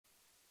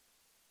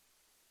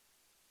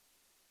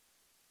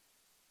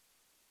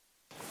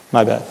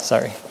My bad,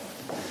 sorry.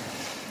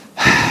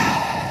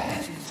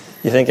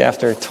 You think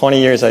after 20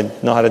 years I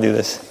know how to do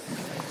this.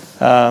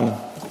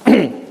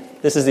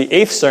 This is the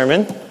 8th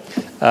sermon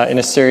in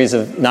a series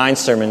of 9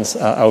 sermons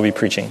I will be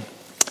preaching.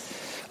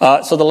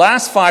 So the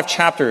last 5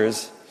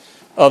 chapters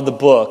of the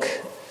book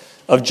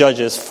of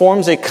Judges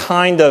forms a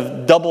kind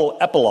of double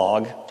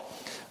epilogue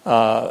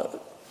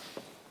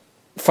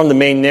from the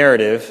main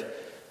narrative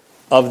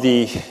of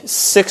the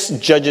 6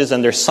 judges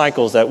and their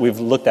cycles that we've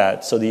looked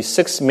at. So these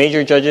 6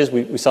 major judges,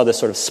 we saw this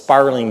sort of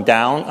spiraling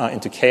down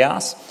into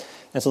chaos.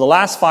 And so the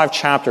last 5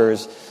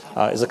 chapters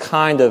is a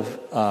kind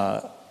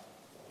of,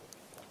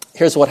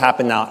 here's what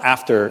happened now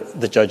after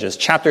the judges.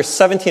 Chapters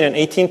 17 and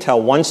 18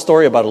 tell one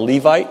story about a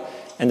Levite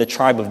and the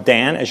tribe of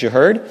Dan, as you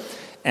heard.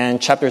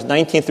 And chapters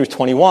 19 through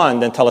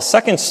 21 then tell a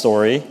second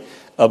story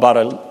about,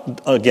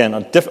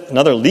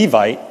 another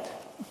Levite,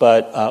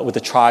 but with the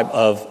tribe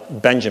of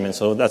Benjamin.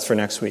 So that's for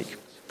next week.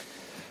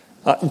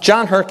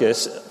 John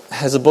Herkus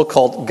has a book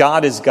called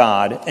God is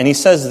God, and he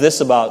says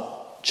this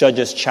about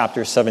Judges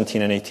chapters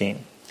 17 and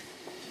 18.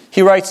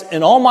 He writes,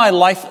 "In all my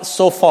life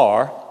so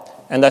far,"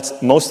 and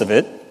that's most of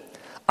it,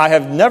 "I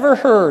have never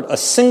heard a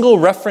single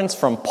reference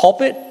from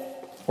pulpit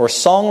or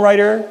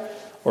songwriter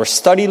or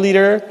study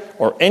leader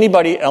or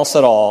anybody else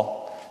at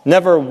all,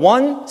 never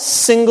one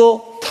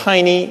single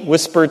tiny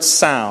whispered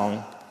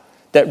sound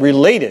that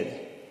related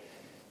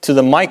to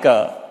the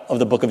Micah of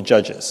the book of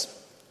Judges.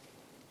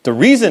 The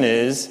reason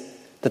is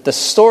that the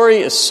story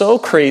is so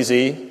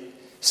crazy,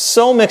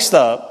 so mixed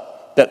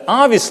up, that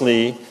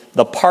obviously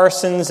the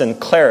parsons and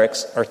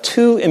clerics are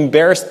too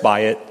embarrassed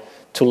by it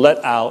to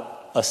let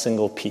out a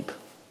single peep."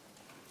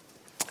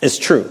 It's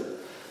true.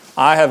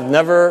 I have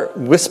never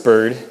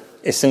whispered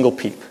a single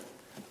peep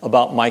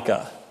about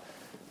Micah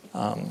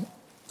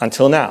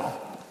until now.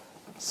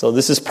 So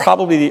this is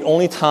probably the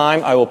only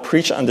time I will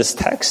preach on this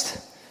text.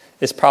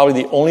 It's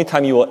probably the only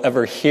time you will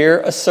ever hear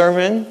a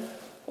sermon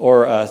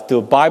or do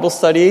a Bible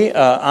study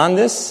on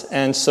this.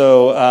 And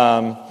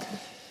so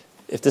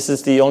if this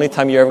is the only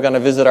time you're ever going to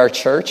visit our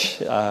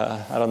church,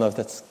 I don't know if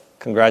that's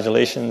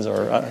congratulations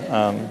or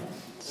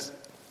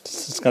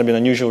it's going to be an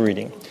unusual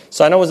reading.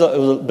 So I know it was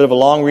a bit of a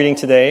long reading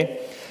today,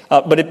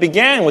 but it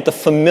began with the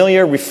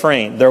familiar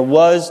refrain. There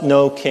was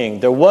no king.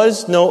 There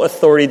was no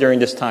authority during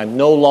this time.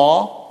 No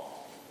law,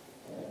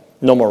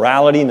 no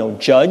morality, no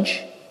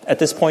judge at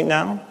this point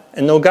now,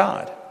 and no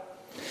God.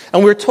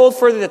 And we're told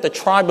further that the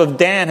tribe of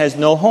Dan has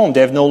no home.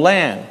 They have no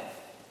land.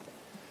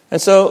 And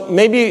so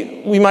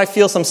maybe we might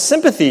feel some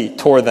sympathy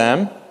toward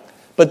them,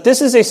 but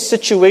this is a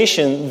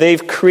situation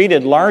they've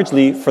created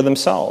largely for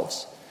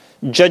themselves.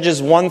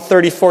 Judges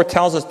 1:34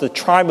 tells us the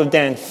tribe of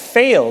Dan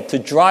failed to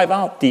drive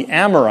out the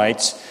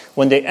Amorites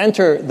when they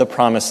entered the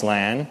promised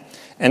land,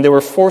 and they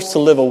were forced to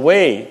live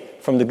away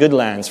from the good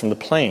lands, from the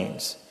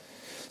plains.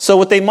 So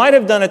what they might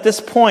have done at this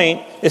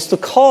point is to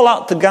call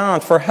out to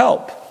God for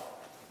help.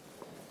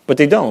 But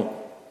they don't.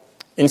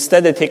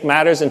 Instead, they take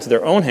matters into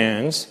their own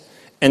hands,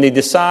 and they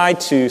decide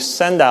to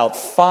send out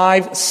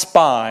 5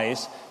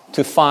 spies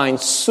to find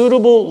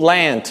suitable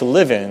land to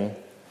live in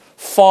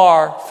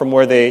far from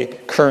where they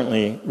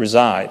currently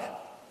reside.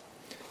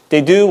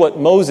 They do what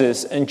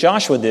Moses and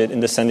Joshua did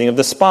in the sending of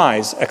the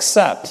spies,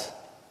 except,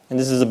 and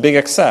this is a big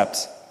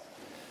except,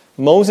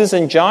 Moses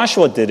and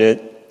Joshua did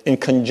it in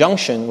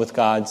conjunction with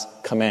God's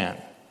command.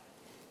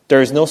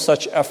 There is no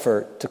such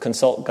effort to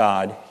consult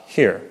God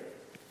here.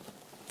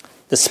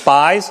 The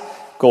spies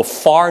go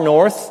far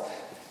north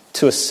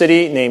to a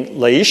city named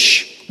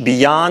Laish,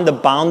 beyond the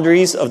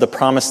boundaries of the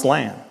promised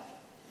land.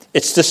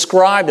 It's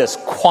described as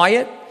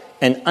quiet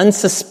and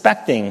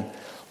unsuspecting,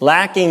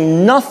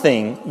 lacking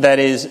nothing that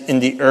is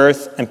in the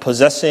earth and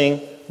possessing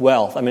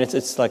wealth. I mean,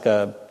 it's like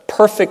a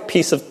perfect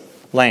piece of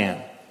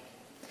land.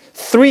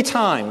 3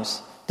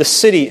 times the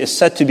city is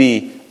said to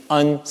be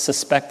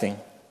unsuspecting.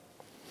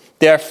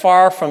 They are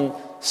far from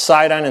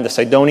Sidon and the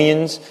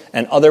Sidonians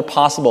and other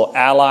possible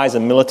allies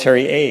and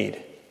military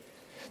aid.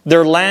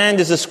 Their land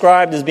is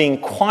described as being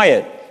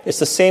quiet. It's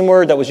the same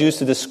word that was used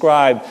to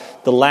describe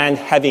the land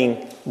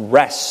having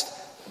rest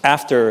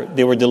after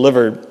they were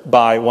delivered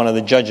by one of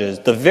the judges.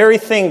 The very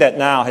thing that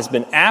now has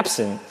been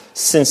absent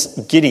since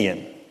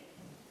Gideon.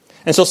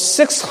 And so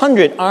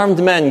 600 armed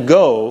men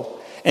go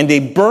and they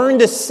burn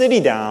the city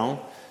down.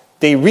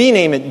 They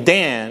rename it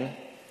Dan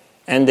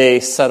and they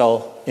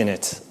settle in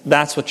it.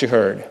 That's what you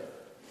heard.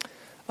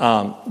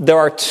 There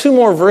are 2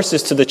 more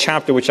verses to the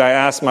chapter which I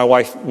asked my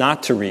wife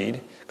not to read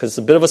because it's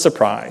a bit of a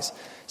surprise.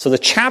 So the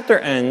chapter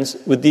ends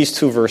with these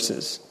 2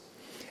 verses.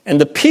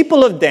 "And the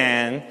people of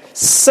Dan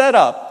set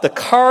up the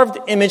carved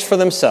image for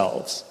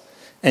themselves.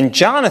 And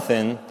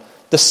Jonathan,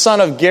 the son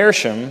of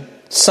Gershom,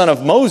 son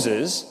of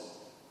Moses,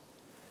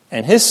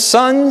 and his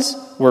sons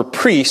were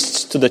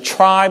priests to the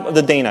tribe of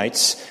the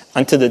Danites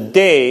unto the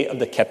day of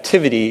the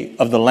captivity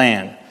of the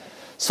land.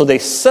 So they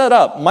set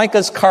up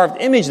Micah's carved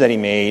image that he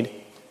made,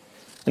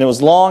 and it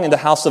was long in the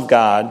house of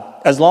God,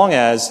 as long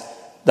as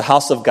the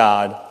house of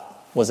God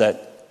was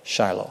at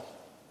Shiloh."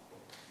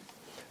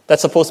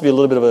 That's supposed to be a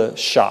little bit of a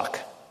shock.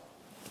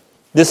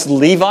 This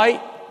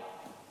Levite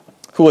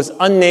who was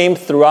unnamed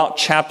throughout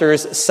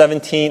chapters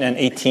 17 and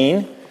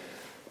 18,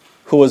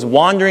 who was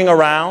wandering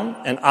around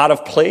and out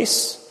of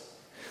place,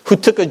 who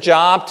took a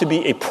job to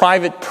be a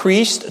private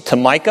priest to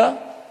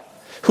Micah,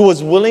 who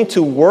was willing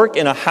to work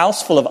in a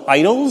house full of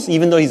idols,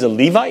 even though he's a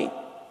Levite,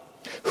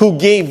 who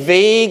gave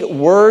vague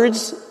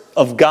words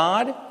of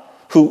God,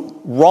 who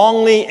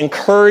wrongly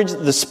encouraged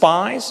the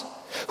spies,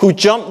 who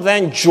jumped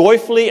then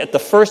joyfully at the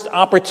first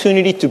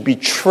opportunity to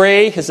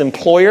betray his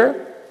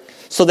employer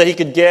so that he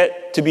could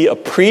get to be a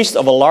priest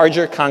of a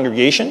larger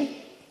congregation,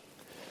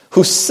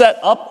 who set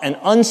up an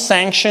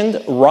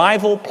unsanctioned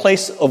rival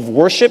place of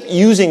worship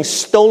using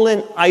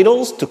stolen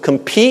idols to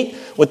compete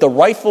with the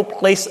rightful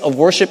place of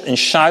worship in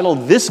Shiloh.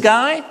 This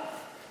guy,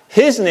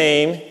 his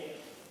name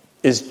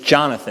is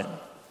Jonathan,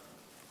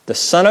 the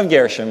son of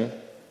Gershom,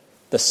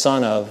 the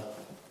son of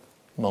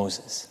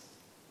Moses.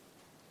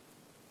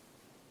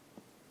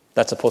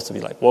 That's supposed to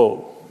be like,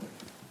 whoa.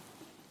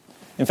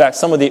 In fact,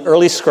 some of the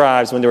early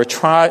scribes, when they were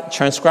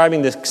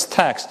transcribing this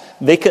text,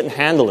 they couldn't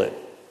handle it.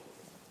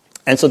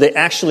 And so they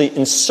actually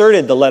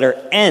inserted the letter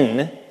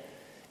N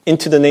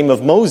into the name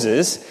of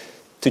Moses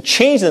to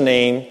change the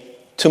name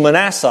to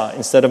Manasseh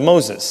instead of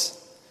Moses.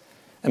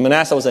 And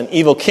Manasseh was an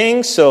evil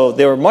king, so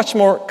they were much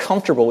more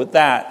comfortable with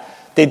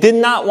that. They did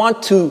not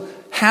want to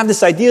have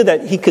this idea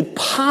that he could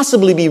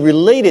possibly be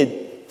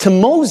related to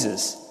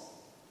Moses.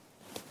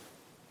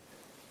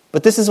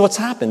 But this is what's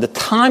happened. The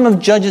time of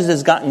Judges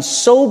has gotten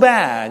so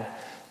bad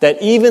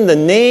that even the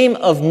name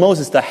of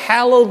Moses, the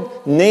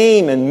hallowed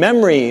name and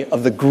memory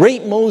of the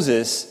great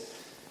Moses,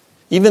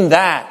 even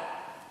that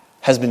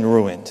has been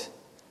ruined.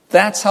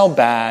 That's how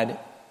bad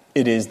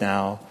it is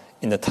now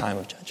in the time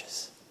of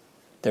Judges.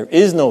 There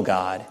is no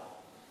God,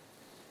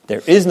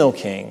 there is no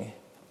king,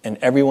 and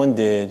everyone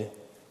did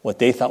what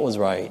they thought was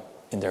right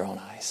in their own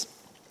eyes.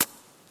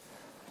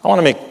 I want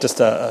to make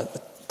just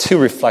two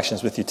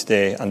reflections with you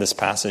today on this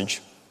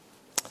passage.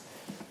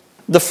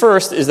 The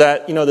first is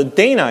that, the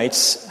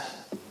Danites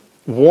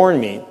warn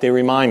me, they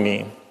remind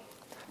me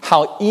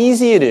how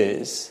easy it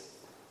is,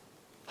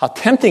 how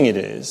tempting it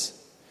is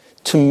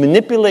to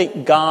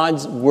manipulate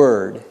God's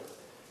word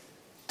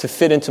to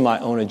fit into my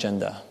own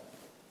agenda.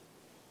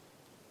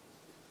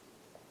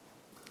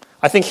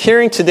 I think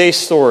hearing today's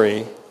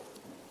story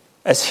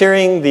as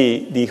hearing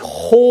the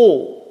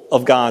whole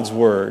of God's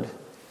word,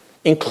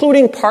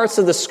 including parts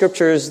of the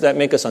scriptures that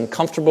make us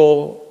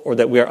uncomfortable or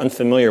that we are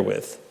unfamiliar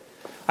with,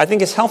 I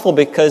think it's helpful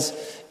because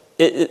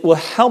it will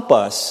help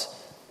us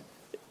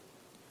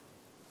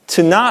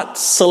to not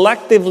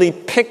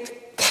selectively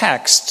pick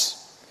texts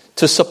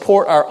to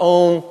support our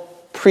own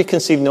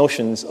preconceived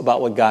notions about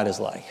what God is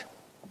like.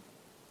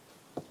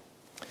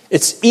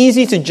 It's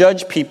easy to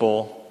judge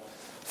people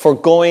for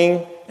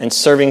going and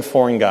serving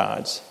foreign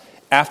gods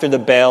after the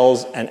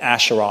Baals and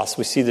Asheroths.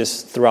 We see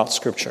this throughout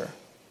Scripture.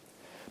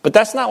 But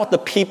that's not what the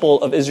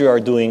people of Israel are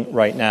doing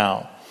right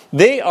now.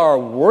 They are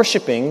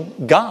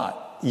worshiping God,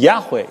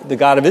 Yahweh, the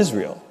God of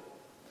Israel.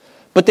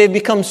 But they've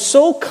become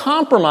so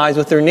compromised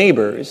with their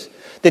neighbors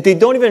that they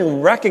don't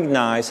even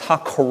recognize how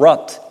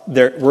corrupt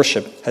their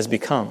worship has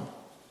become.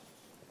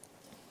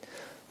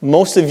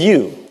 Most of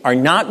you are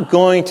not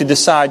going to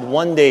decide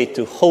one day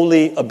to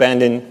wholly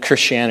abandon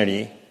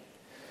Christianity,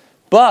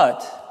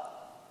 but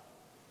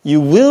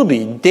you will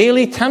be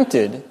daily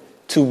tempted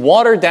to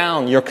water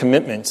down your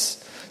commitments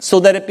so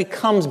that it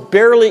becomes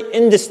barely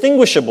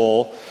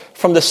indistinguishable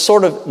from the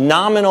sort of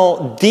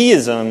nominal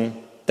deism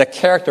that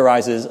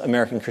characterizes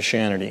American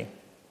Christianity.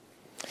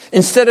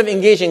 Instead of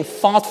engaging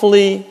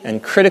thoughtfully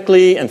and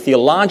critically and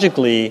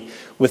theologically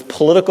with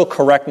political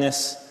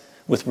correctness,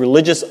 with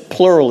religious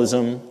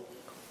pluralism,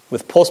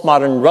 with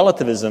postmodern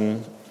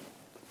relativism,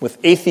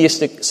 with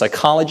atheistic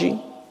psychology,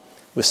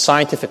 with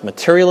scientific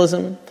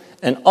materialism,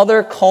 and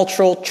other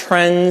cultural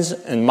trends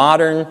and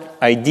modern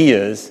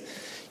ideas,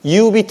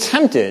 you will be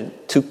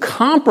tempted to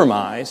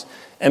compromise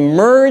and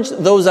merge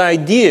those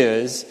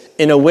ideas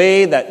in a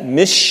way that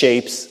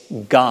misshapes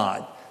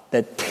God,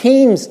 that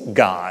tames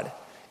God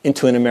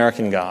into an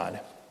American God.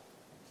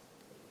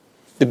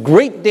 The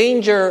great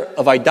danger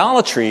of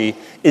idolatry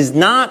is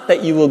not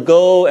that you will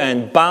go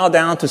and bow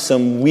down to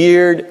some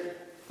weird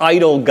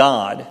idol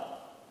god,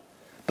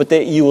 but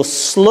that you will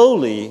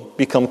slowly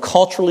become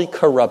culturally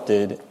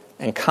corrupted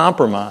and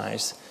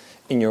compromised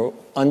in your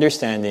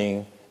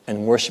understanding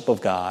and worship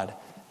of God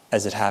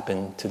as it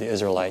happened to the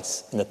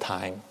Israelites in the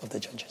time of the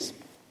Judges.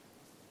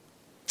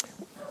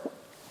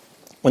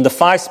 When the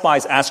 5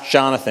 spies asked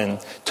Jonathan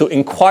to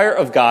inquire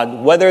of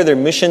God whether their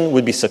mission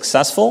would be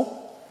successful,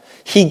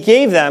 he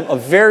gave them a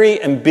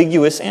very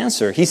ambiguous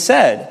answer. He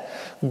said,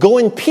 "Go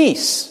in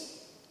peace.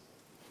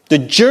 The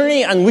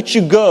journey on which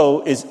you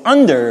go is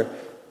under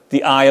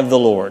the eye of the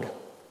Lord."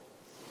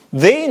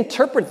 They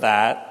interpret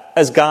that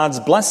as God's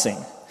blessing.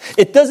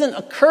 It doesn't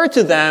occur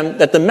to them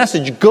that the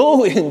message,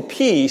 "Go in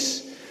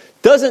peace,"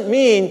 doesn't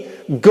mean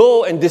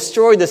go and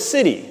destroy the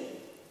city.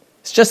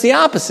 It's just the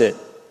opposite.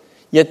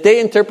 Yet they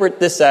interpret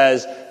this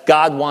as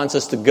God wants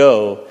us to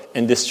go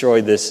and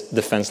destroy this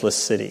defenseless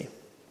city.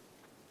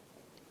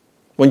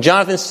 When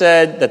Jonathan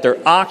said that their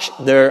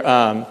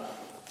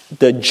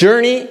the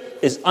journey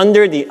is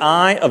under the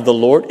eye of the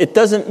Lord, it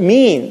doesn't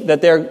mean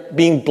that they're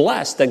being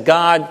blessed, that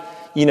God,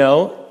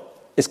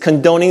 is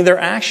condoning their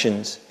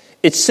actions.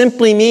 It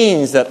simply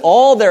means that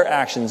all their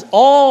actions,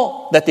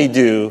 all that they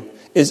do,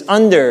 is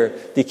under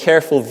the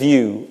careful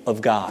view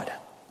of God.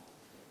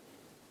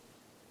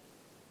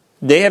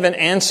 They have an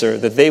answer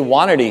that they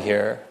wanted to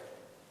hear,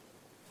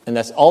 and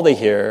that's all they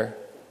hear,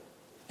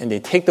 and they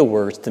take the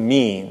words to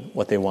mean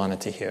what they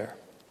wanted to hear.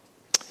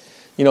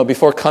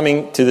 Before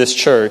coming to this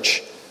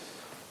church,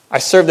 I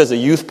served as a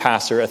youth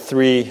pastor at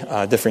 3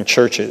 different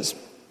churches.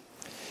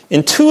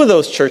 In 2 of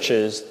those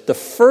churches, the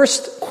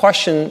first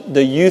question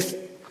the youth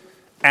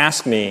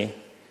asked me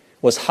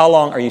was, "How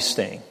long are you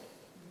staying?"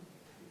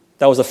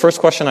 That was the first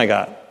question I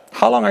got.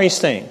 How long are you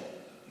staying?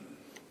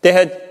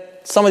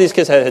 Some of these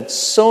kids had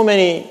so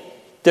many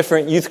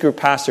different youth group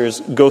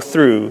pastors go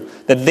through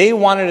that they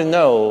wanted to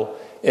know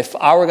if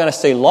I were going to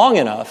stay long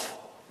enough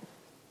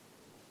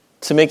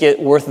to make it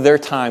worth their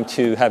time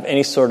to have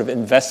any sort of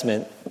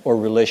investment or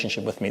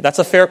relationship with me. That's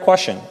a fair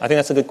question. I think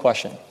that's a good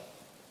question.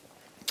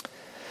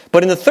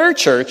 But in the 3rd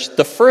church,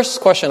 the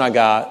first question I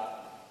got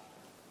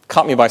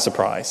caught me by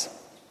surprise.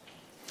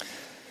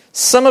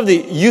 Some of the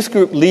youth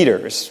group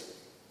leaders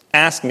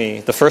asked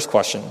me the first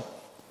question,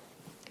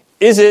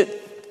 "Is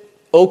it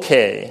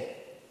okay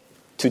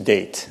to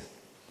date?"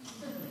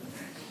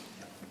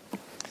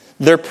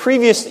 Their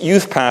previous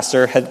youth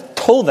pastor had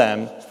told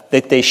them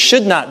that they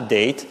should not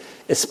date,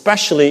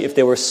 especially if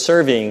they were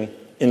serving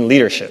in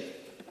leadership.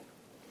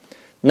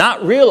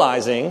 Not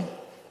realizing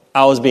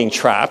I was being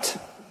trapped,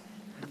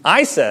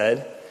 I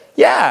said,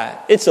 "Yeah,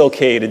 it's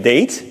okay to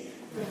date."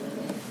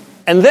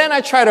 And then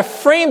I tried to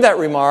frame that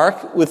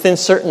remark within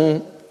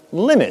certain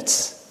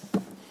limits.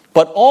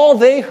 But all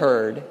they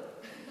heard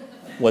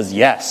was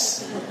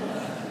yes.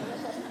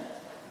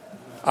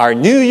 Our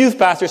new youth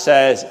pastor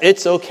says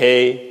it's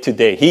okay to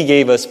date. He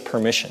gave us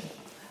permission.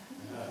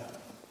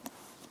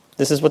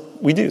 This is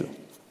what we do.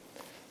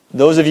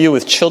 Those of you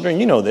with children,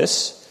 you know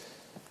this.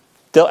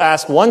 They'll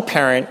ask one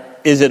parent,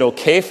 "Is it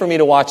okay for me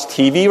to watch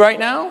TV right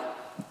now?"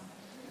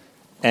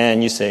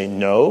 And you say,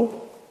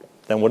 "No."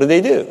 Then what do?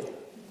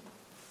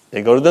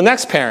 They go to the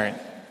next parent.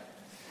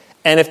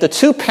 And if the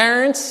 2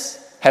 parents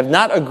have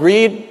not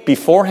agreed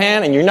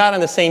beforehand and you're not on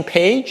the same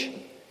page,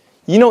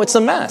 it's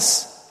a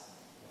mess.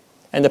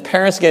 And the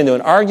parents get into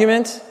an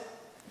argument,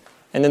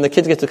 and then the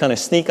kids get to kind of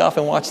sneak off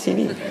and watch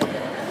TV.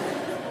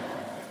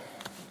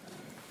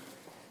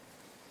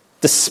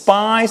 The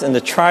spies and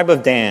the tribe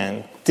of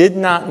Dan did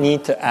not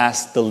need to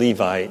ask the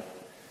Levite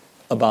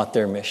about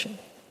their mission.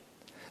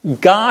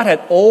 God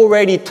had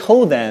already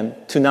told them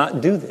to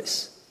not do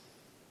this.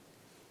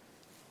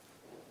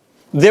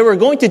 They were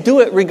going to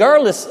do it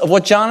regardless of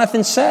what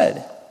Jonathan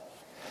said.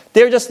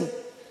 They were just,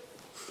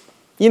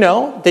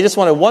 they just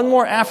wanted one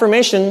more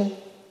affirmation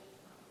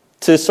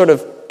to sort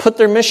of put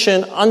their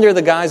mission under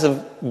the guise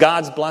of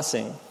God's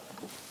blessing.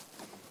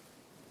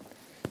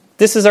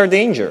 This is our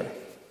danger.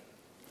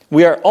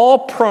 We are all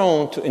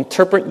prone to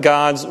interpret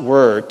God's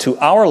word to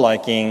our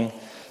liking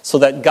so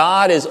that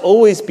God is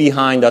always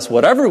behind us,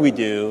 whatever we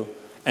do,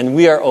 and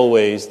we are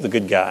always the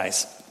good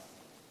guys.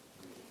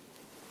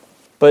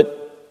 But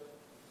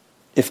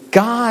if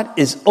God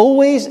is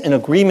always in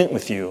agreement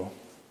with you,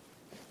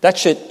 that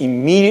should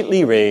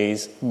immediately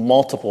raise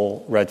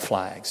multiple red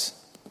flags.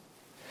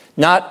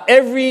 Not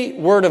every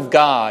word of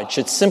God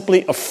should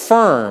simply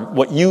affirm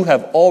what you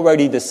have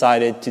already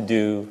decided to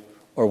do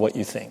or what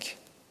you think.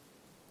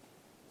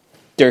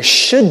 There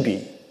should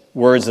be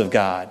words of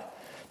God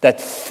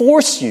that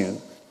force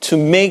you to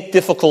make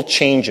difficult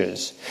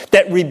changes,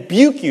 that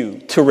rebuke you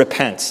to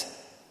repent,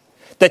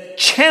 that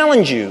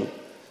challenge you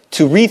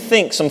to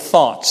rethink some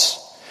thoughts,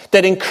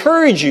 that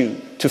encourage you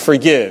to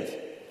forgive,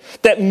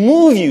 that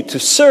move you to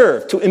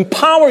serve, to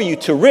empower you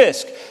to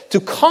risk, to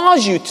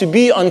cause you to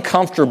be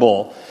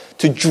uncomfortable,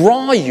 to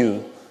draw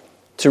you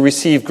to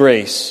receive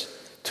grace,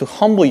 to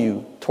humble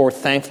you toward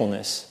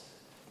thankfulness,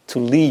 to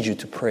lead you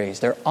to praise.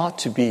 There ought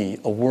to be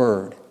a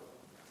word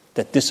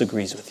that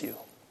disagrees with you.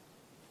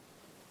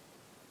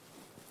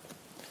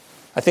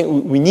 I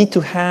think we need to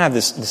have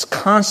this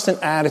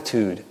constant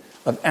attitude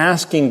of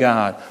asking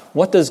God,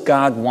 what does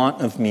God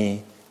want of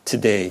me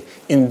today,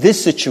 in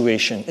this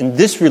situation, in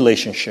this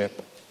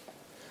relationship?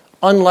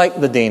 Unlike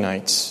the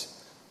Danites,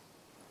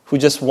 who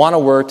just want a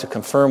word to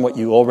confirm what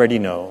you already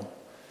know,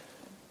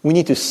 we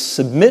need to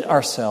submit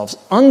ourselves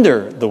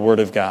under the Word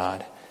of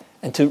God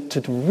and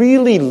to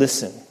really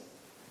listen,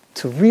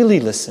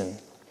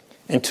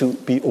 and to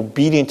be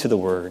obedient to the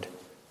Word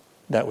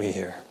that we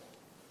hear.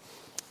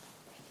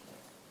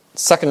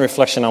 Second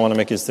reflection I want to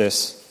make is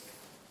this.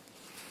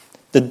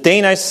 The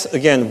Danites,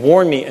 again,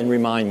 warn me and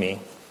remind me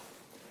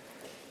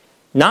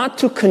not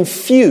to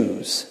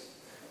confuse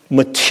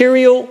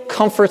material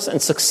comforts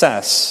and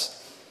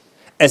success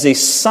as a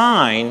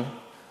sign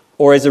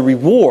or as a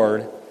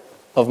reward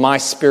of my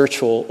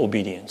spiritual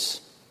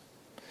obedience.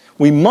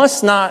 We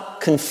must not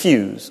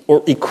confuse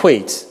or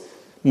equate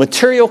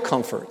material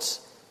comforts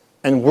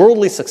and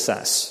worldly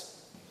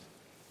success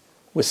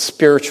with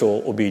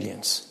spiritual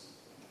obedience.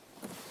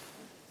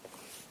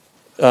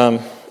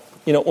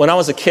 when I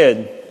was a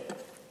kid,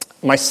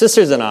 my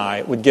sisters and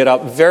I would get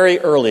up very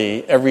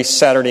early every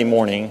Saturday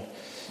morning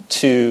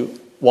to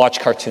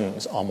watch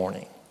cartoons all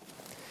morning.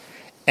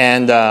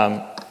 And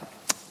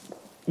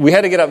we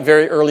had to get up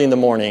very early in the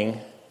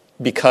morning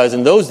because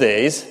in those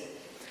days,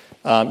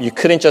 you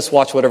couldn't just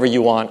watch whatever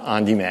you want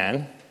on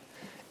demand.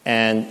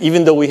 And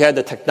even though we had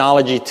the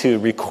technology to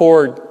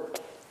record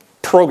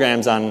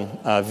programs on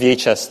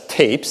VHS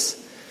tapes,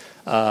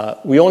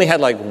 we only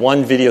had like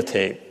one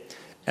videotape.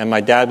 And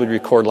my dad would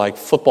record like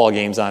football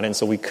games on it, and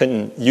so we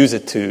couldn't use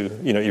it to,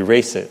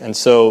 erase it. And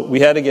so we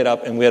had to get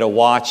up and we had to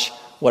watch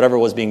whatever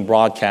was being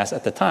broadcast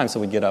at the time. So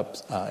we'd get up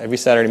every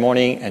Saturday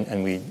morning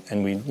and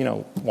we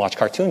watch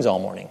cartoons all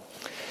morning.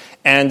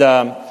 And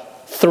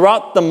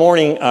throughout the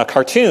morning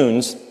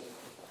cartoons,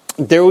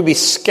 there would be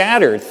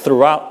scattered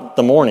throughout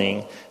the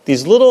morning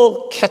these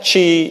little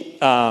catchy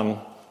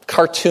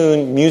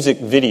cartoon music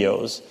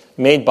videos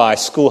made by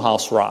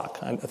Schoolhouse Rock.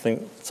 I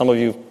think some of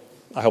you,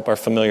 I hope, are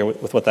familiar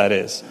with what that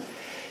is.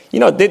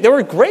 They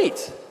were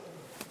great.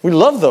 We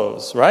love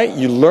those, right?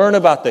 You learn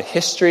about the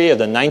history of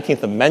the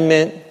 19th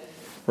Amendment,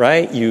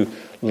 right? You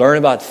learn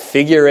about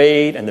figure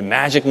 8 and the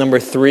magic number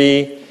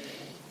 3.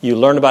 You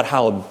learn about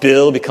how a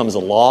bill becomes a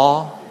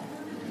law.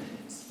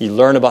 You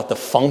learn about the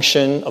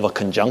function of a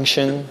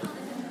conjunction.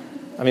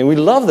 I mean, we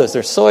love those.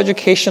 They're so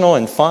educational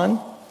and fun.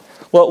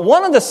 Well,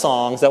 one of the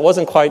songs that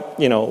wasn't quite,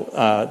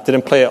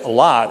 didn't play a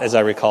lot, as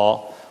I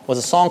recall, was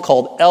a song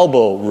called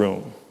Elbow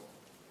Room.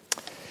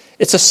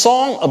 It's a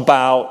song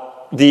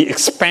about the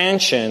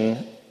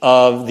expansion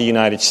of the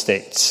United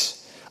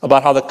States,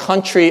 about how the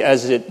country,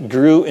 as it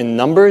grew in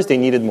numbers, they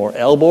needed more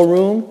elbow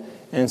room,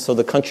 and so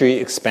the country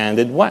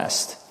expanded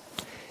west.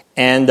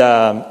 And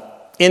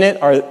in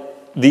it are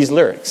these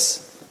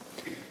lyrics.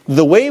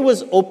 The way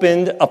was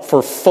opened up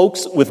for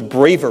folks with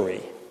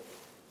bravery.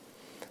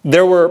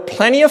 There were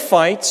plenty of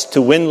fights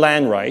to win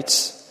land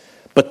rights,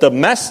 but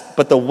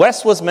the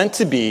West was meant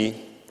to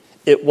be.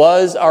 It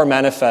was our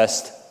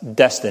manifest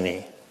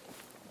destiny.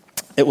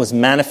 It was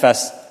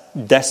manifest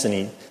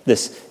destiny,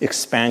 this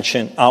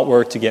expansion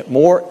outward to get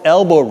more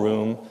elbow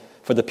room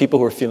for the people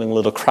who are feeling a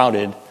little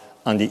crowded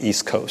on the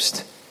East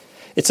Coast.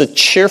 It's a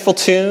cheerful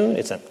tune.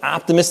 It's an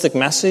optimistic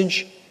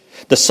message.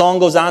 The song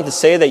goes on to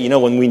say that,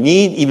 when we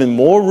need even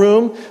more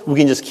room, we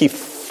can just keep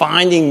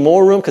finding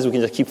more room because we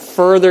can just keep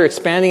further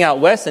expanding out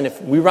west. And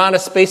if we run out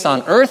of space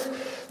on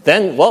Earth,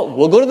 then,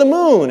 we'll go to the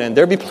moon and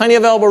there'll be plenty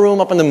of elbow room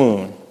up on the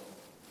moon.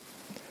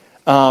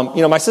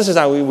 My sisters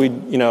and I,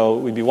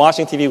 we'd be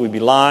watching TV, we'd be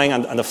lying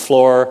on the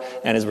floor,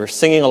 and as we're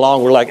singing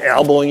along, we're like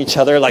elbowing each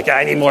other, like,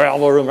 I need more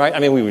elbow room, right? I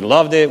mean, we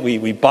loved it.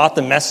 We bought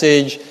the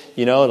message,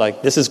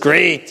 like, this is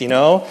great,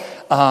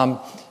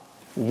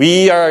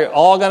 we are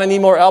all going to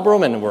need more elbow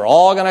room, and we're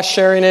all going to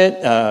share in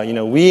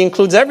it. We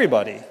includes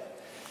everybody.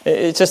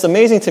 It's just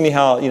amazing to me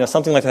how,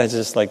 something like that has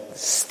just, like,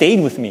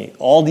 stayed with me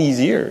all these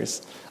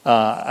years.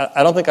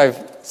 I don't think I've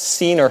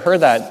seen or heard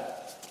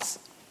that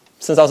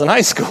since I was in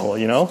high school,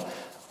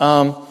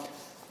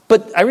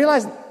 But I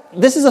realized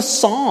this is a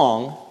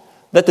song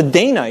that the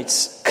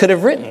Danites could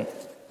have written.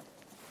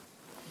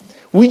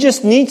 We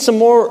just need some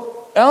more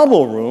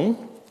elbow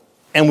room,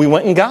 and we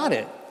went and got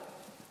it.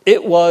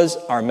 It was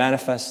our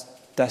manifest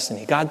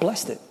destiny. God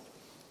blessed it.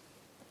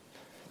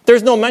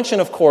 There's no mention,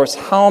 of course,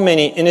 how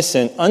many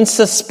innocent,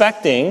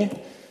 unsuspecting,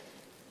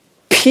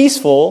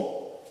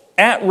 peaceful,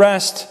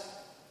 at-rest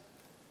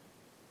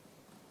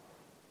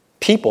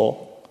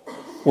people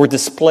were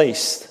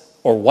displaced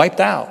or wiped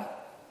out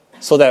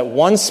so that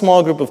one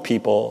small group of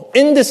people,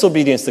 in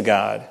disobedience to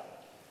God,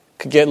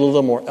 could get a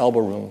little more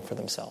elbow room for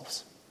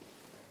themselves.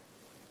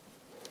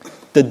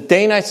 The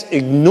Danites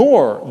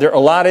ignore their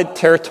allotted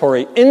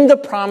territory in the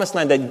promised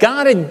land that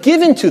God had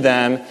given to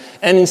them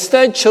and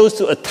instead chose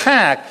to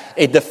attack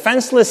a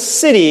defenseless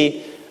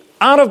city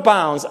out of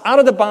bounds, out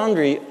of the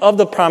boundary of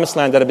the promised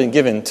land that had been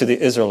given to the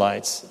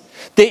Israelites.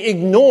 They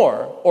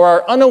ignore or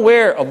are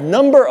unaware of a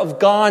number of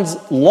God's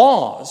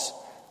laws,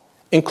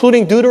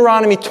 including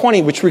Deuteronomy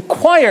 20, which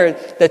required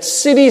that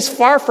cities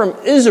far from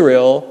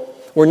Israel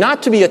were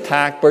not to be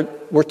attacked,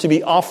 but were to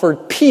be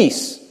offered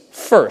peace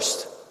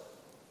first.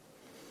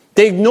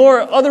 They ignore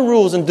other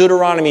rules in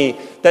Deuteronomy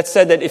that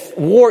said that if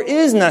war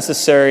is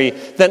necessary,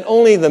 then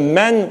only the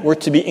men were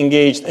to be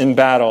engaged in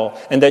battle,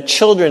 and that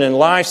children and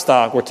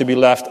livestock were to be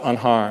left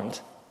unharmed.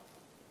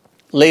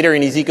 Later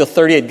in Ezekiel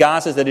 38, God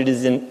says that it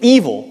is an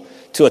evil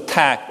to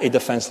attack a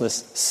defenseless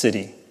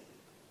city.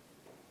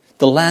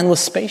 The land was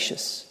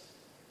spacious.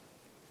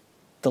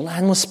 The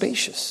land was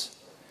spacious.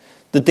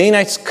 The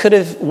Danites could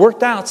have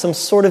worked out some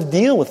sort of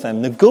deal with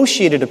them,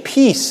 negotiated a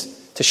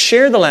peace to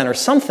share the land or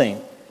something,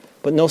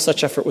 but no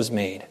such effort was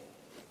made.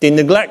 They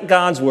neglect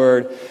God's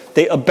word.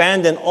 They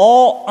abandon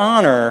all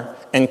honor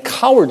and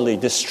cowardly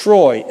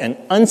destroy an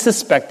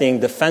unsuspecting,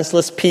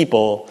 defenseless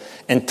people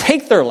and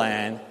take their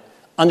land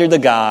under the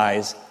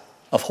guise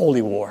of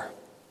holy war.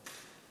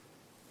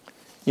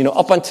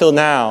 Up until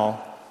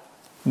now,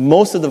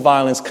 most of the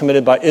violence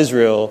committed by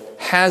Israel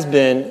has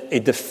been a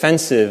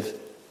defensive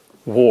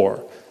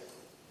war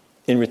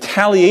in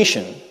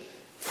retaliation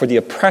for the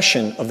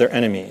oppression of their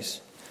enemies.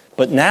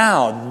 But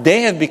now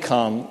they have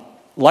become,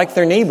 like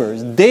their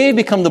neighbors, they have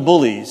become the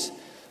bullies,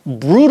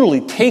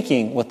 brutally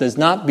taking what does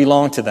not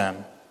belong to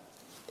them.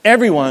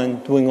 Everyone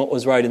doing what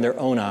was right in their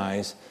own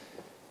eyes,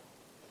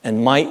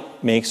 and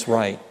might makes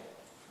right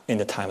in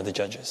the time of the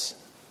judges.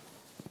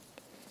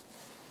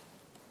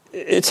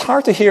 It's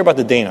hard to hear about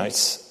the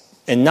Danites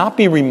and not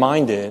be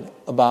reminded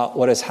about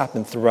what has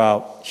happened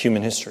throughout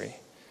human history,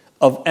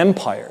 of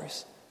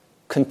empires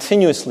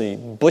continuously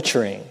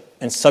butchering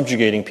and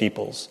subjugating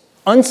peoples,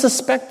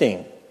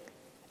 unsuspecting,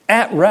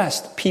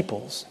 at-rest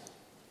peoples.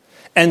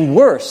 And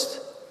worst,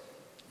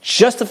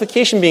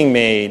 justification being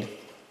made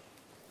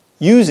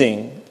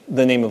using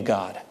the name of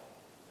God.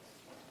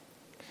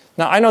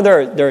 Now, I know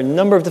there are a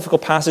number of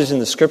difficult passages in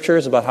the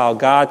Scriptures about how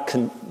God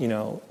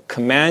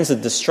commands the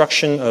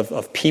destruction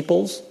of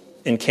peoples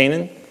in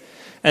Canaan.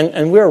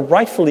 And we're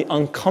rightfully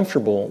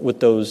uncomfortable with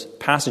those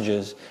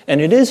passages.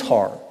 And it is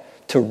hard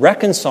to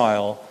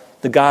reconcile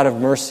the God of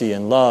mercy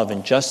and love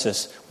and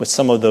justice with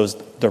some of those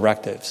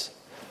directives.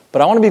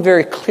 But I want to be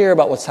very clear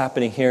about what's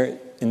happening here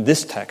in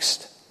this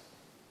text.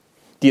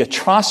 The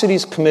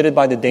atrocities committed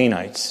by the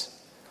Danites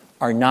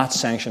are not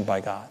sanctioned by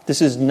God.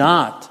 This is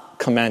not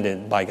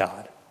commanded by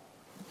God.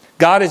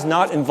 God is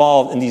not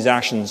involved in these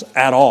actions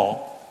at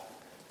all.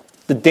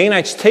 The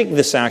Danites take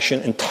this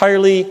action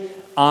entirely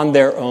on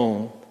their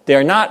own. They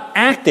are not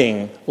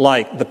acting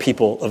like the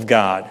people of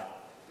God.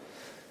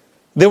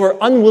 They were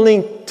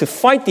unwilling to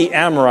fight the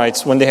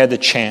Amorites when they had the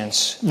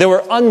chance. They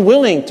were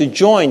unwilling to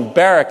join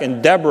Barak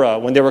and Deborah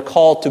when they were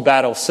called to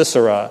battle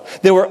Sisera.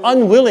 They were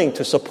unwilling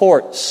to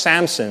support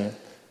Samson,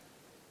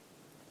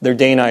 their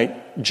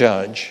Danite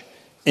judge.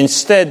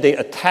 Instead, they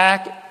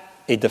attack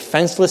a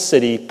defenseless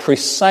city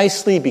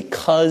precisely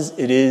because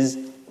it is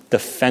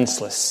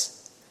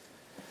defenseless.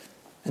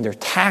 And their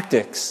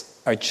tactics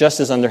are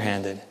just as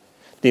underhanded.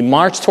 They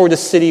march toward the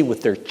city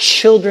with their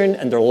children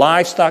and their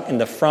livestock in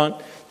the front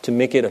to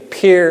make it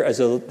appear as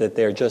though that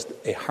they're just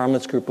a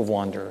harmless group of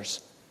wanderers.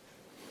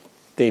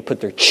 They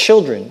put their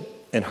children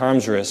in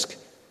harm's risk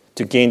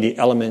to gain the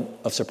element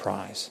of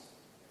surprise.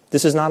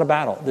 This is not a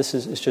battle.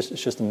 It's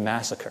just a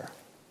massacre.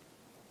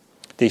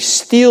 They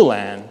steal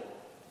land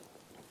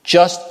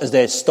just as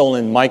they had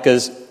stolen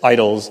Micah's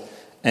idols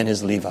and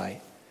his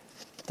Levite.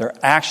 Their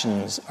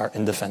actions are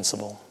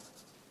indefensible.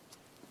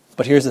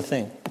 But here's the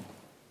thing.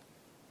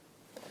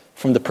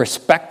 From the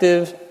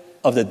perspective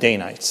of the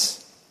Danites,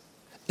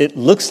 it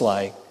looks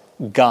like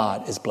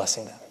God is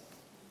blessing them.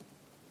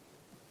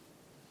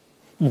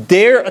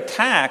 Their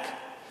attack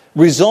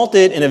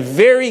resulted in a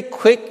very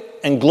quick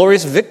and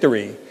glorious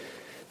victory.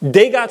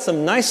 They got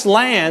some nice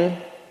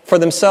land for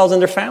themselves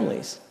and their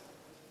families.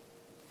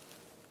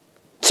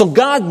 So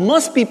God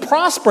must be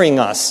prospering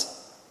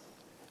us.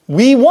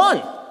 We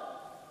won.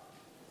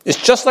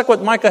 It's just like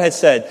what Micah had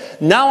said.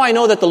 Now I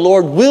know that the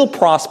Lord will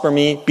prosper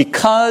me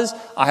because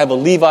I have a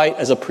Levite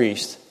as a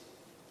priest.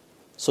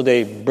 So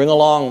they bring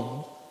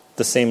along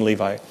the same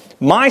Levite.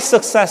 My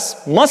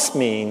success must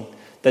mean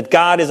that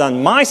God is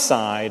on my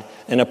side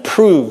and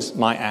approves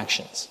my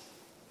actions.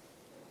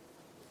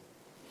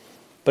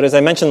 But as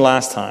I mentioned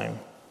last time,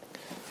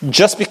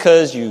 just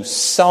because you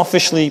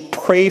selfishly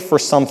pray for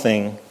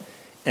something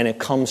and it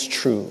comes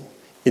true,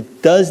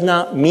 it does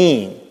not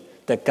mean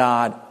that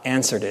God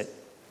answered it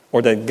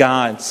or that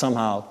God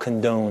somehow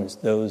condones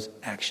those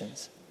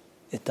actions.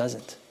 It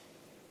doesn't.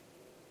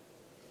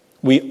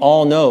 We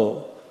all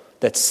know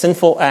that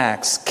sinful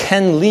acts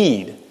can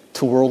lead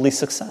to worldly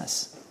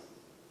success.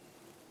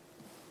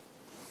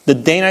 The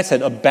Danites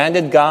had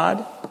abandoned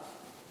God,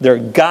 their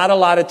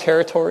God-allotted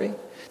territory.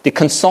 They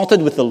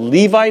consulted with the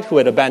Levite who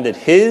had abandoned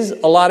his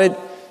allotted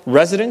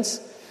residence,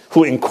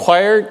 who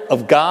inquired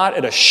of God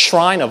at a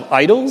shrine of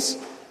idols,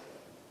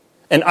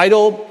 an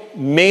idol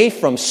made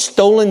from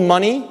stolen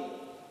money,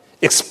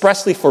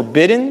 expressly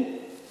forbidden,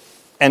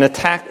 and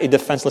attacked a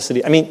defenseless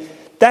city. I mean,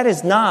 that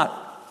is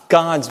not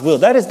God's will.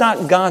 That is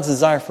not God's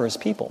desire for his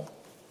people.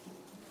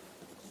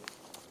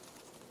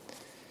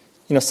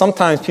 You know,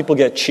 sometimes people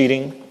get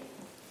cheating,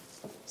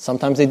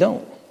 sometimes they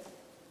don't.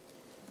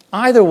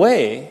 Either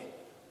way,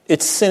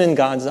 it's sin in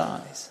God's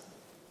eyes.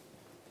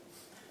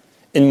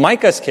 In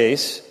Micah's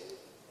case,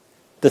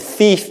 the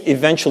thief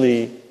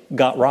eventually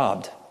got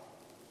robbed.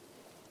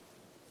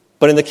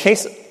 But in the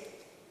case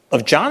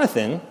of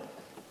Jonathan,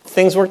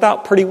 things worked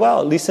out pretty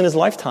well, at least in his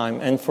lifetime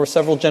and for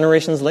several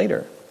generations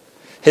later.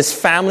 His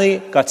family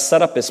got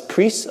set up as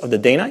priests of the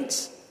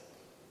Danites.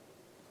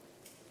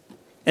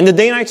 And the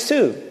Danites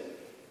too.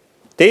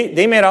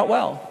 They made out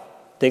well.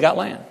 They got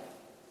land.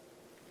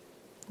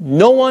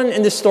 No one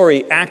in this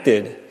story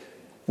acted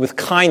with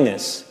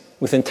kindness,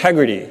 with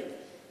integrity,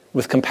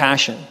 with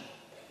compassion.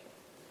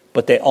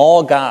 But they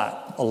all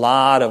got a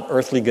lot of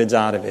earthly goods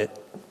out of it.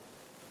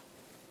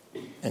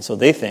 And so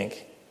they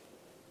think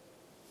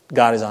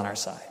God is on our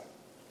side.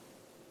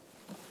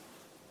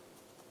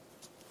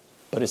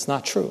 But it's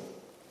not true.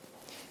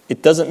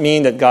 It doesn't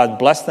mean that God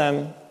blessed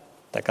them,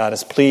 that God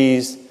is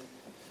pleased,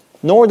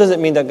 nor does it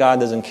mean that God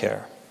doesn't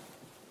care.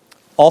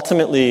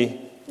 Ultimately,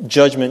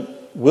 judgment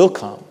will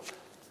come.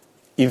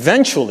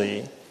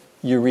 eventually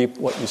you reap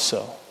what you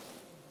sow.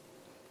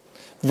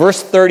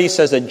 Verse 30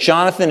 says that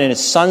Jonathan and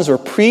his sons were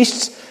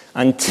priests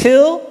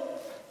until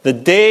the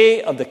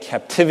day of the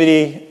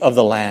captivity of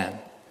the land.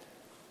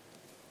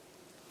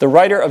 The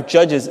writer of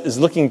Judges is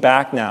looking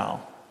back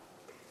now.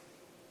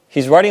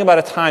 He's writing about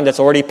a time that's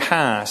already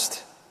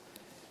passed.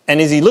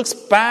 And as he looks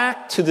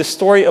back to the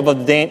story of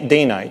the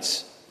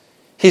Danites,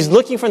 he's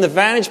looking from the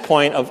vantage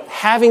point of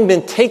having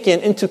been taken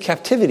into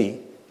captivity.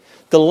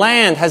 The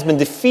land has been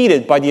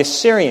defeated by the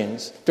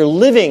Assyrians. They're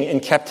living in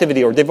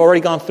captivity, or they've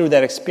already gone through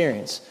that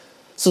experience.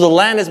 So the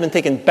land has been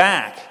taken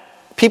back.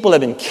 People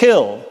have been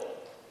killed.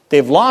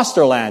 They've lost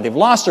their land. They've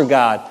lost their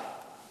God.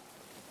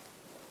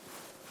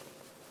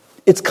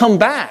 It's come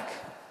back.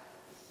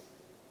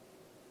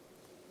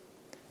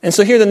 And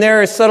so here the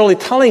narrator is subtly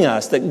telling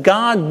us that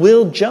God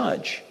will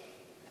judge,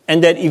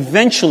 and that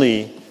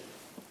eventually,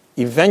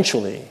 the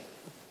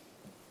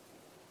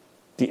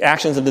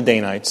actions of the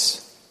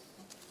Danites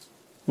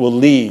will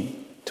lead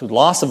to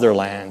loss of their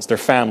lands, their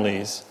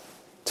families,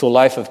 to a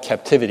life of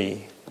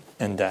captivity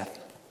and death.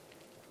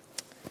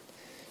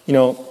 You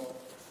know,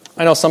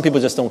 I know some people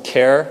just don't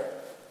care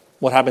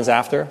what happens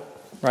after,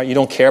 right? You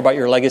don't care about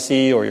your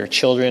legacy or your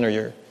children or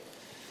your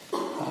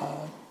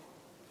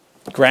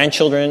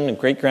grandchildren and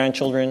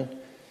great-grandchildren.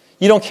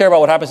 You don't care about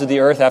what happens to the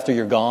earth after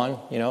you're gone.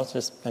 You know, it's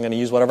just, I'm going to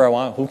use whatever I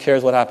want. Who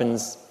cares what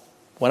happens?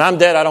 When I'm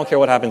dead, I don't care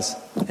what happens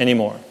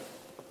anymore.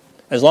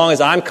 As long as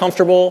I'm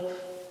comfortable,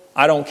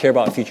 I don't care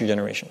about future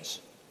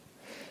generations.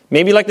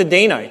 Maybe like the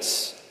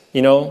Danites,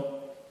 you know,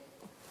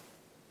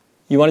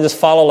 you want to just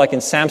follow like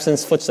in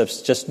Samson's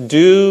footsteps. Just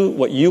do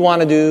what you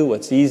want to do,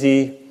 what's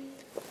easy,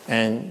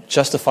 and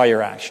justify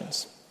your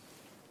actions.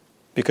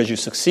 Because you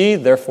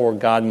succeed, therefore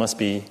God must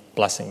be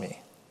blessing me.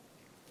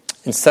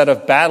 Instead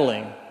of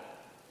battling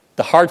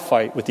the hard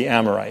fight with the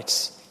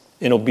Amorites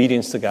in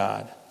obedience to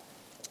God,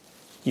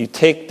 you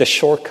take the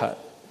shortcut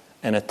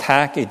and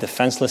attack a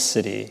defenseless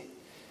city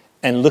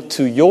and look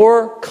to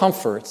your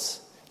comforts,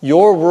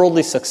 your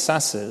worldly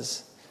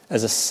successes,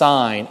 as a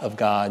sign of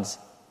God's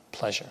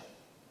pleasure.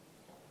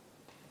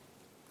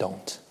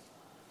 Don't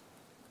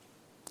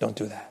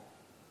do that.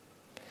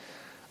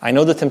 I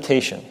know the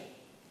temptation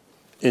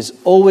is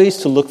always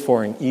to look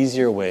for an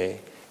easier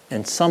way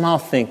and somehow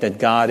think that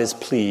God is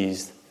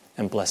pleased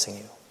and blessing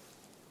you.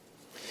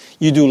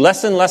 You do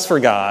less and less for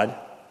God.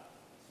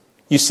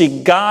 You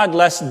seek God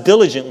less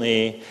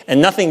diligently,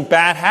 and nothing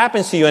bad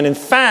happens to you. And in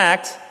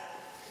fact,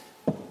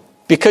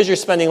 because you're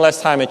spending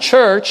less time at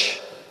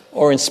church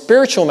or in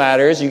spiritual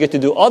matters, you get to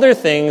do other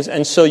things,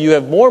 and so you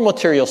have more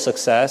material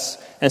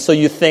success, and so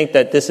you think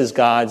that this is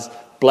God's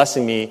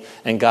blessing me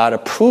and God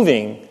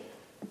approving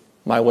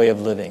my way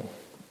of living.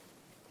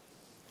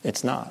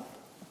 It's not.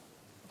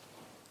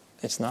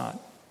 It's not.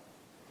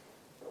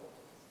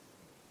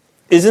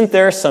 Isn't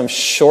there some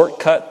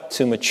shortcut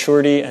to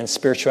maturity and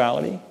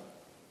spirituality?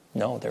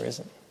 No, there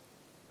isn't.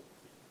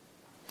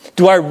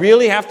 Do I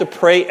really have to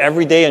pray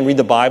every day and read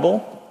the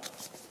Bible?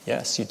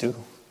 Yes, you do.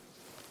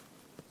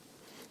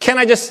 Can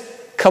I just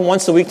come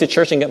once a week to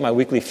church and get my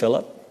weekly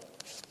fill-up?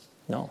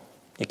 No,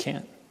 you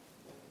can't.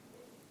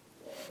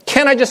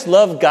 Can I just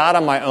love God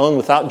on my own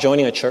without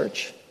joining a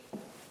church?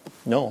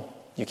 No,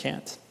 you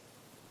can't.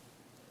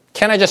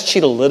 Can I just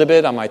cheat a little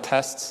bit on my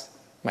tests,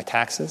 my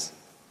taxes?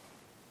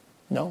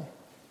 No.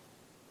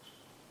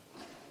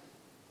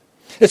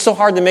 It's so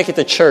hard to make it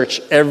to church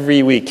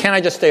every week. Can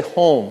I just stay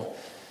home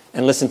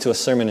and listen to a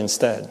sermon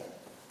instead?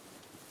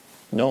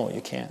 No,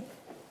 you can't.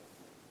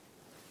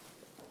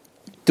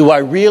 Do I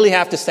really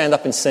have to stand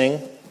up and sing?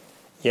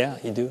 Yeah,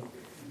 you do.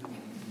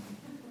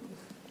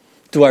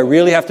 Do I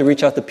really have to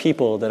reach out to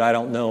people that I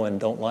don't know and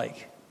don't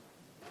like?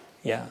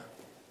 Yeah,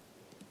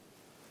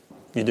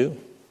 you do.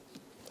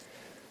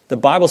 The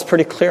Bible's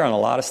pretty clear on a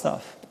lot of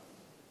stuff.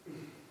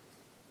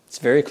 It's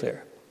very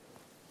clear.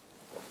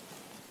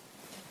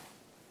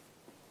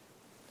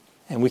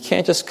 And we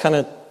can't just kind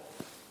of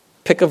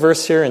pick a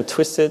verse here and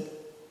twist it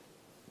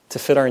to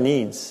fit our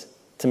needs,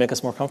 to make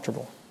us more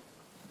comfortable.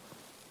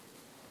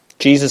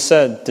 Jesus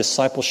said,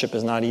 discipleship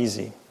is not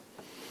easy.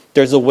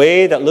 There's a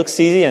way that looks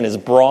easy and is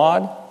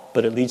broad,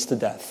 but it leads to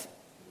death.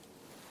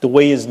 The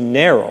way is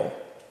narrow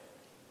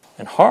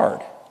and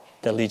hard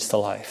that leads to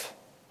life.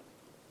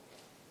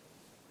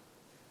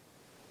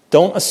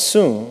 Don't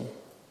assume,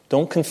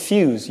 don't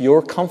confuse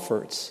your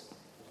comforts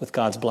with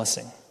God's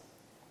blessing.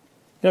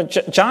 You know,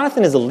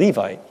 Jonathan is a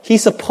Levite.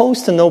 He's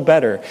supposed to know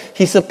better.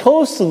 He's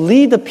supposed to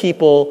lead the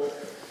people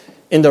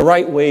in the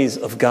right ways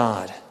of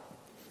God.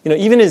 You know,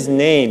 even his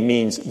name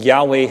means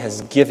Yahweh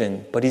has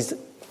given, but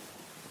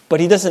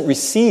he doesn't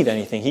receive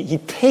anything. He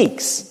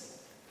takes.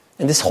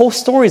 And this whole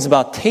story is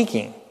about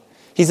taking.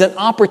 He's an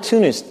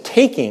opportunist,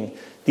 taking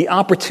the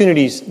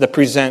opportunities that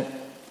present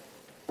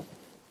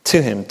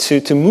to him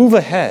to move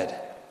ahead,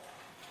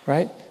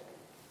 right?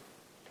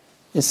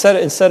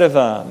 Instead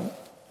of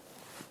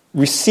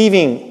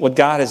receiving what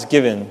God has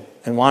given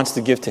and wants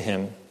to give to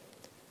him,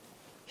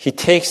 he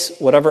takes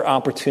whatever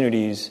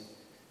opportunities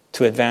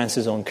to advance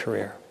his own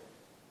career.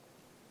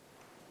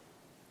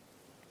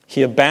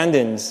 He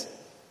abandons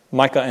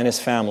Micah and his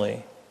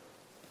family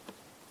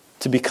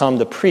to become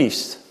the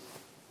priest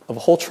of a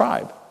whole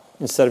tribe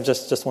instead of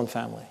just one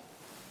family.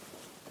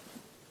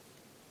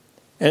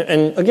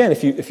 And again,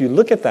 if you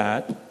look at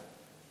that,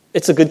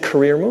 it's a good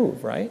career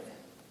move, right?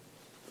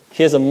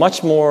 He has a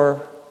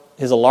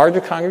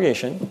larger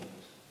congregation,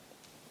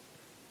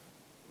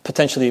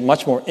 potentially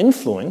much more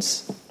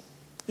influence.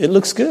 It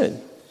looks good.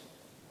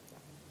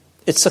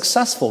 It's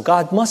successful.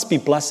 God must be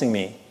blessing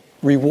me,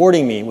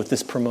 rewarding me with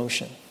this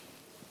promotion.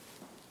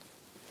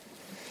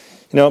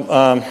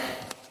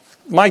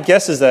 My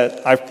guess is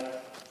that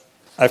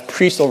I've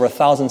preached over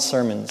 1,000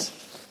 sermons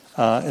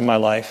in my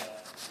life,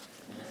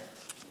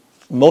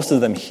 most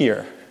of them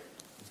here.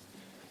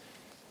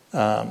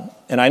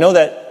 And I know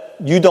that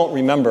you don't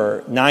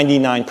remember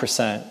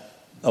 99%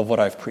 of what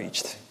I've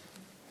preached.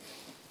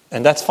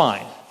 And that's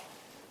fine,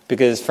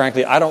 because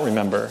frankly, I don't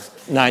remember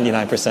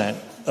 99%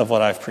 of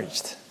what I've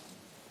preached.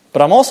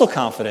 But I'm also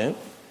confident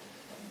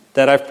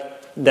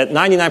that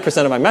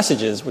 99% of my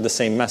messages were the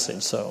same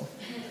message, so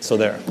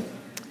there.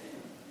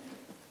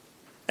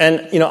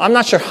 And, I'm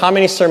not sure how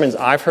many sermons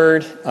I've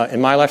heard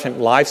in my lifetime,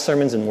 live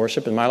sermons in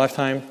worship in my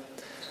lifetime,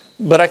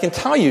 but I can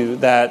tell you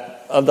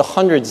that of the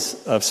hundreds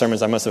of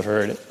sermons I must have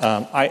heard,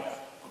 I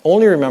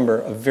only remember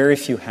a very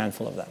few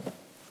handful of them.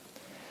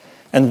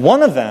 And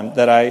one of them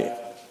that I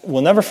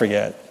will never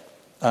forget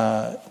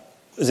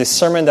is a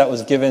sermon that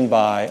was given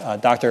by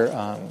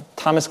Dr.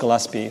 Thomas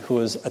Gillespie, who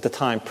was at the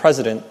time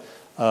president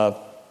of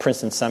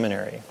Princeton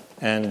Seminary.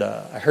 And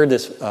I heard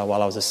this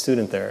while I was a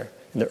student there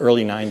in the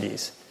early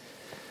 90s.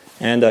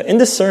 And in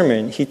this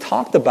sermon, he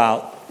talked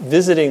about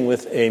visiting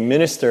with a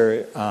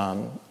minister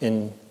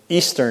in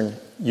Eastern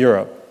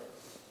Europe.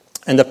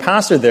 And the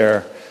pastor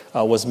there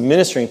was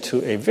ministering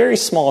to a very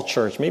small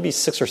church, maybe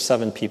 6 or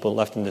 7 people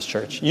left in this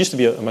church. It used to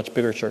be a much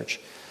bigger church.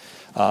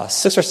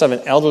 6 or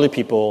 7 elderly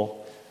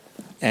people,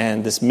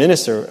 and this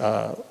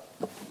minister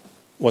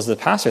was the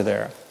pastor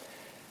there.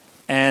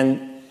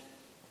 And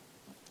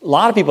a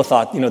lot of people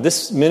thought,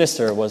 this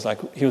minister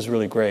he was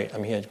really great. I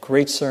mean, he had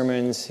great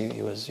sermons.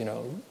 He was,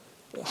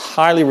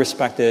 highly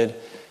respected.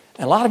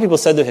 And a lot of people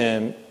said to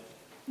him,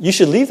 you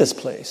should leave this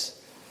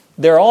place.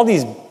 There are all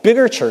these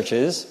bigger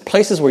churches,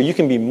 places where you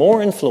can be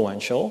more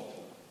influential,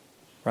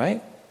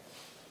 right?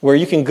 Where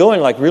you can go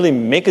and really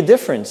make a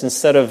difference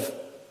instead of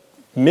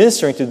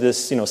ministering to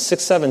this,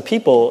 6, 7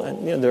 people,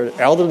 and they're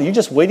elderly. You're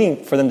just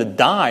waiting for them to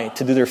die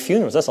to do their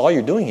funerals. That's all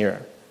you're doing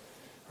here,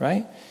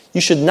 right?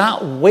 You should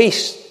not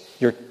waste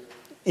your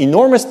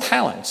enormous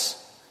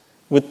talents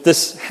with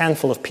this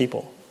handful of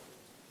people.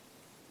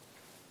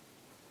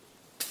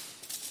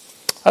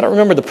 I don't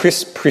remember the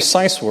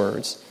precise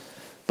words,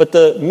 but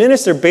the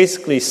minister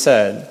basically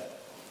said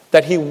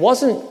that he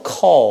wasn't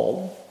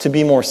called to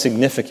be more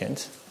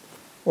significant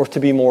or to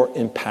be more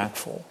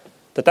impactful,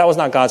 that was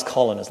not God's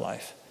call in his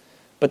life,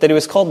 but that he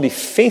was called to be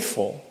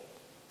faithful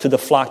to the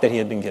flock that he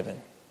had been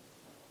given.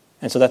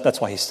 And so that's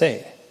why he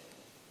stayed.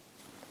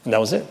 And that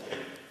was it.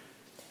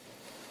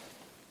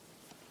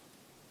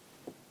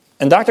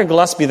 And Dr.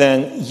 Gillespie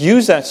then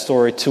used that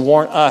story to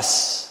warn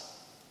us,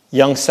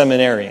 young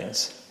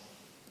seminarians,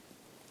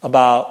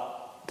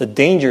 about the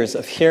dangers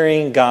of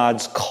hearing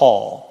God's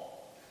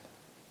call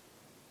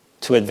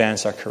to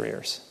advance our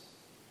careers.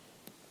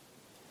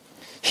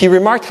 He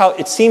remarked how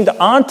it seemed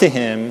odd to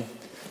him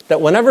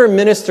that whenever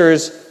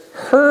ministers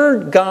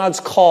heard God's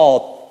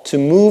call to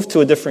move to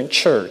a different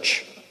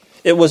church,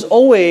 it was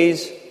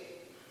always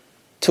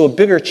to a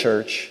bigger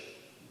church,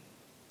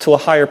 to a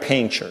higher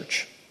paying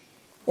church,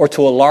 or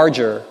to a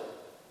larger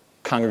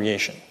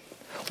congregation.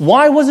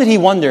 Why was it, he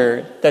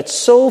wondered, that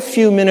so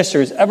few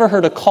ministers ever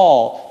heard a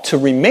call to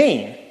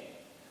remain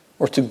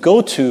or to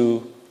go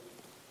to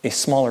a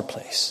smaller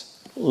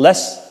place,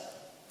 less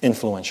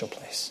influential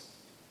place?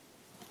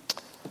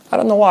 I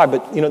don't know why,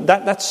 but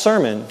that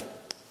sermon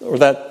or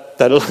that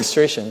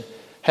illustration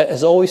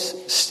has always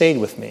stayed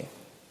with me.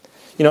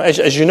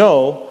 As you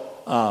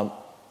know,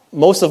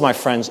 most of my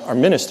friends are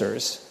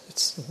ministers.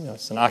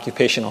 It's an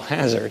occupational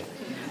hazard,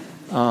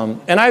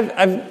 and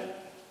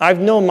I've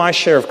known my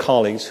share of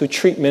colleagues who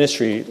treat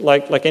ministry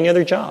like any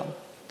other job,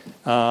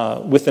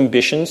 with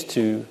ambitions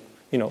to,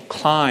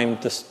 climb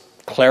this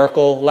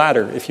clerical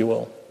ladder, if you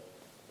will.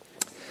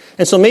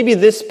 And so maybe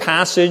this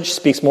passage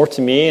speaks more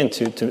to me and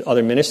to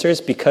other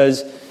ministers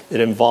because it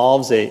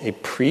involves a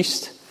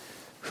priest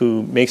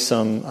who makes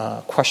some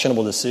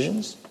questionable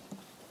decisions.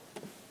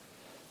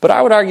 But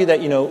I would argue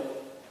that,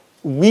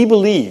 we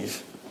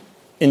believe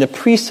in the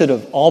priesthood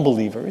of all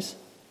believers,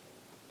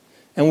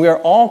 and we are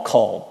all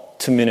called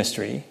to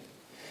ministry.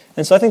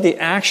 And so I think the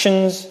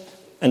actions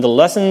and the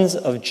lessons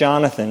of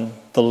Jonathan,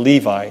 the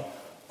Levite,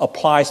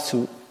 applies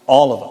to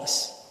all of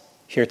us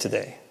here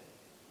today.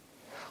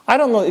 I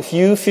don't know if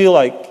you feel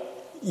like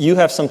you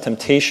have some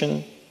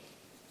temptation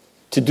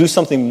to do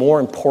something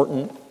more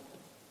important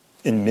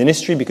in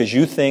ministry because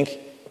you think,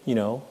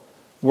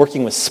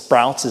 working with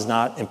Sprouts is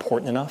not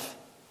important enough,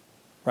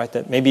 right?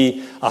 That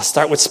maybe I'll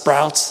start with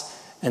Sprouts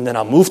and then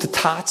I'll move to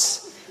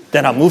Tots,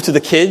 then I'll move to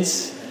the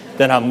kids,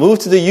 then I'll move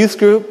to the youth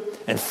group,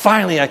 and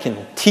finally I can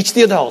teach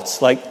the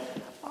adults.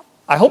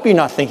 I hope you're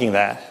not thinking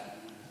that.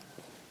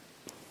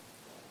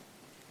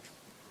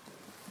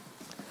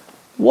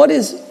 What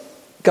is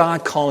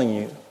God calling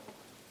you?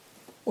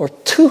 Or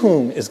to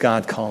whom is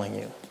God calling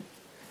you?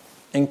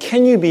 And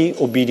can you be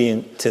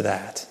obedient to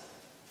that?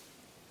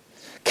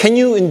 Can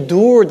you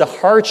endure the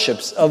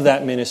hardships of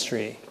that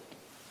ministry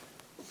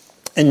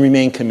and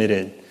remain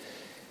committed?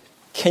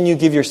 Can you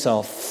give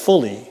yourself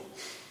fully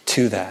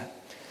to that?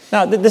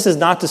 Now, this is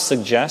not to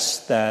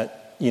suggest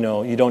that, you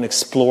don't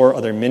explore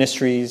other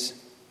ministries,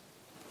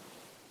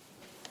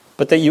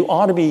 but that you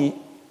ought to be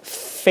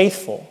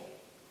faithful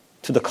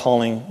to the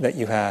calling that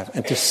you have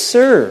and to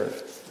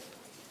serve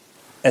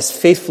as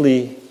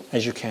faithfully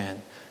as you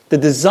can. The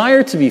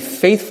desire to be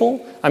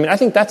faithful, I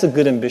think that's a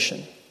good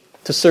ambition,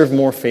 to serve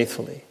more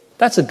faithfully.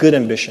 That's a good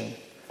ambition.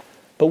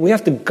 But we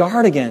have to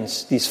guard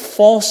against these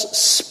false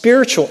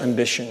spiritual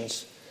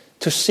ambitions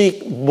to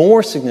seek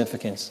more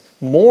significance,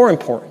 more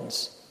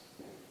importance.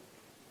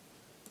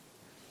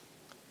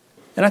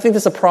 And I think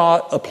this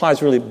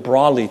applies really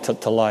broadly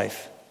to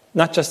life,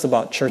 not just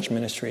about church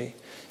ministry.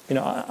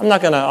 I'm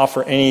not going to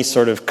offer any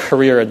sort of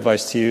career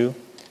advice to you,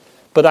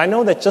 but I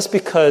know that just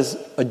because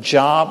a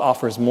job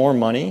offers more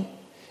money,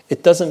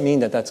 it doesn't mean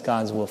that that's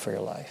God's will for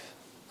your life.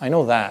 I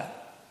know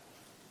that.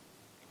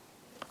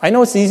 I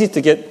know it's easy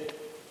to get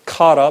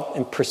caught up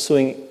in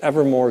pursuing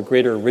ever more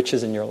greater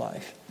riches in your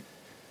life.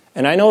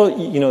 And I know,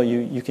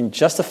 you can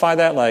justify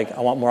that, like,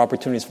 I want more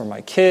opportunities for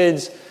my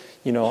kids,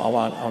 I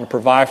want to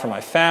provide for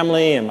my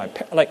family and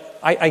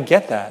I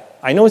get that.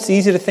 I know it's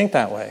easy to think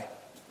that way.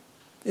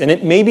 And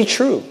it may be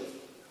true.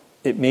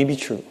 It may be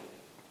true.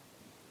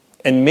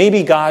 And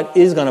maybe God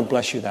is going to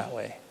bless you that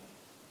way.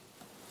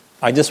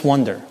 I just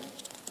wonder,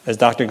 as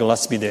Dr.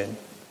 Gillespie did,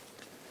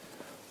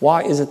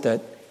 why is it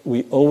that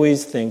we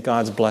always think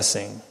God's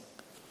blessing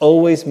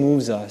always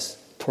moves us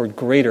toward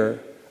greater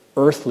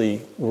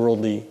earthly,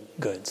 worldly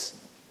goods?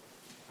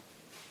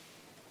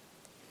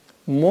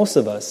 Most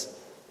of us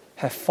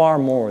have far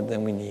more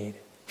than we need,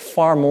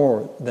 far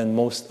more than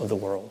most of the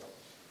world.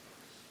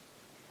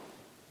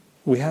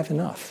 We have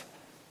enough.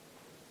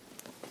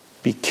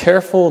 Be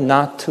careful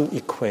not to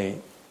equate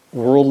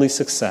worldly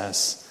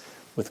success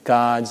with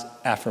God's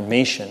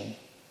affirmation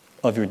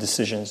of your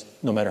decisions,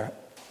 no matter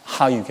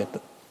how you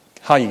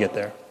get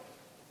there.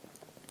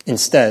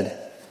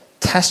 Instead,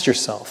 test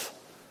yourself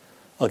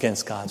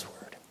against God's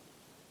word.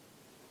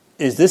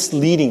 Is this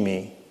leading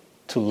me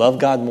to love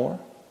God more?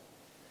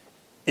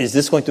 Is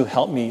this going to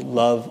help me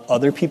love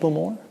other people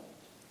more?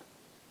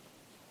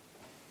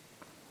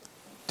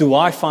 Do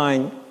I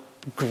find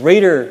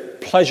greater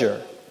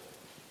pleasure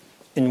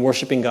in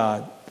worshiping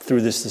God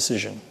through this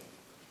decision?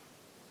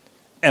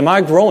 Am I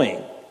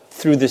growing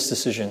through this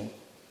decision?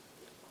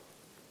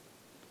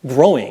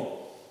 Growing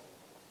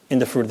in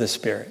the fruit of the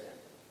Spirit?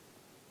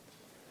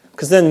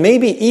 Because then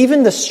maybe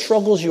even the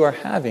struggles you are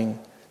having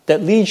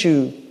that lead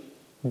you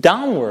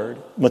downward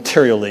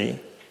materially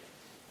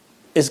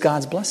is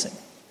God's blessing.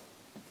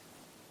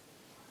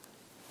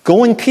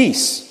 Go in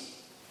peace.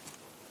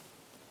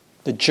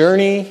 The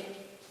journey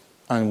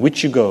on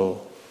which you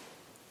go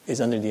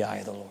is under the eye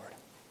of the Lord.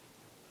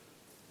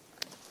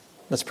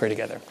 Let's pray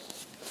together.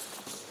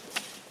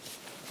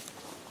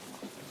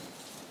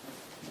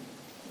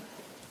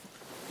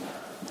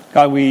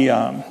 God, we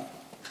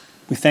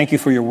thank you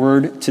for your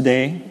word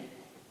today.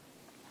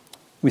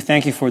 We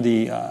thank you for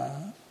the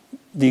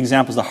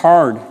examples, the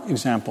hard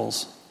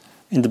examples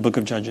in the book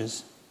of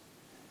Judges.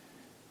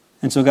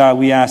 And so, God,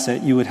 we ask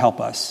that you would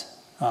help us.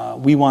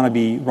 We want to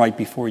be right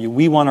before you.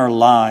 We want our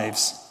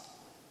lives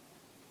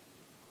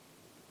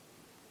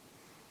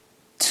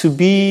to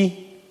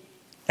be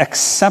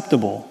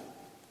acceptable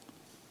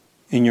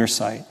in your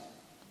sight.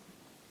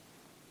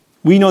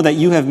 We know that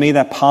you have made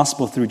that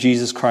possible through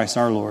Jesus Christ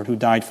our Lord, who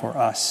died for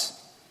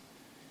us.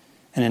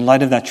 And in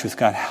light of that truth,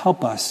 God,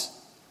 help us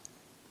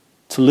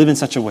to live in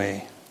such a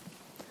way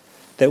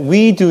that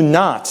we do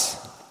not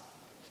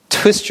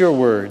twist your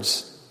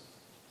words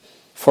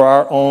for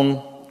our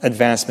own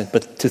advancement,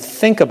 but to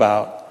think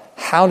about,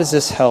 how does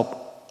this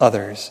help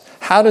others?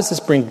 How does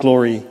this bring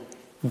glory,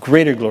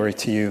 greater glory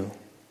to you?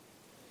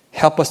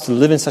 Help us to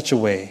live in such a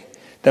way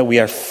that we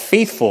are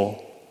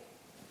faithful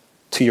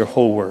to your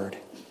whole word.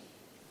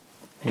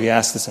 We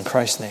ask this in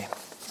Christ's name.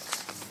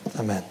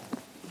 Amen.